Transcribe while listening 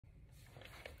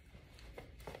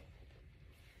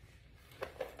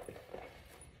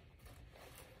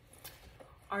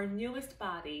Our newest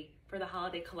body for the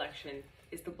holiday collection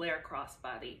is the Blair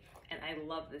crossbody, and I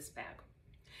love this bag.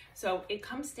 So it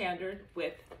comes standard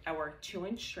with our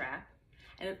 2-inch strap,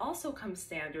 and it also comes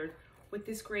standard with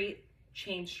this great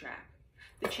chain strap.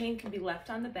 The chain can be left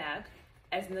on the bag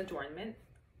as an adornment,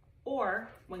 or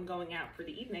when going out for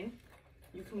the evening,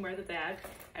 you can wear the bag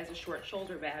as a short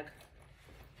shoulder bag,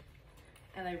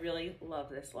 and I really love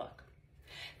this look.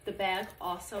 The bag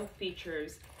also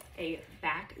features a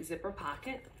back zipper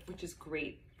pocket, which is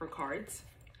great for cards,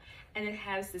 and it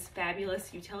has this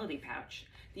fabulous utility pouch.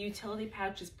 The utility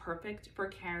pouch is perfect for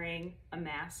carrying a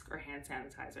mask or hand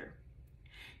sanitizer.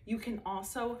 You can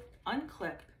also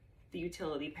unclip the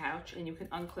utility pouch, and you can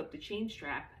unclip the chain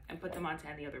strap and put them onto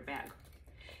any other bag.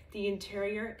 The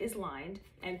interior is lined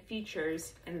and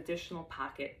features an additional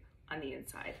pocket on the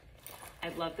inside. I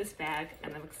love this bag,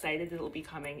 and I'm excited that it will be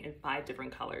coming in 5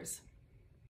 different colors.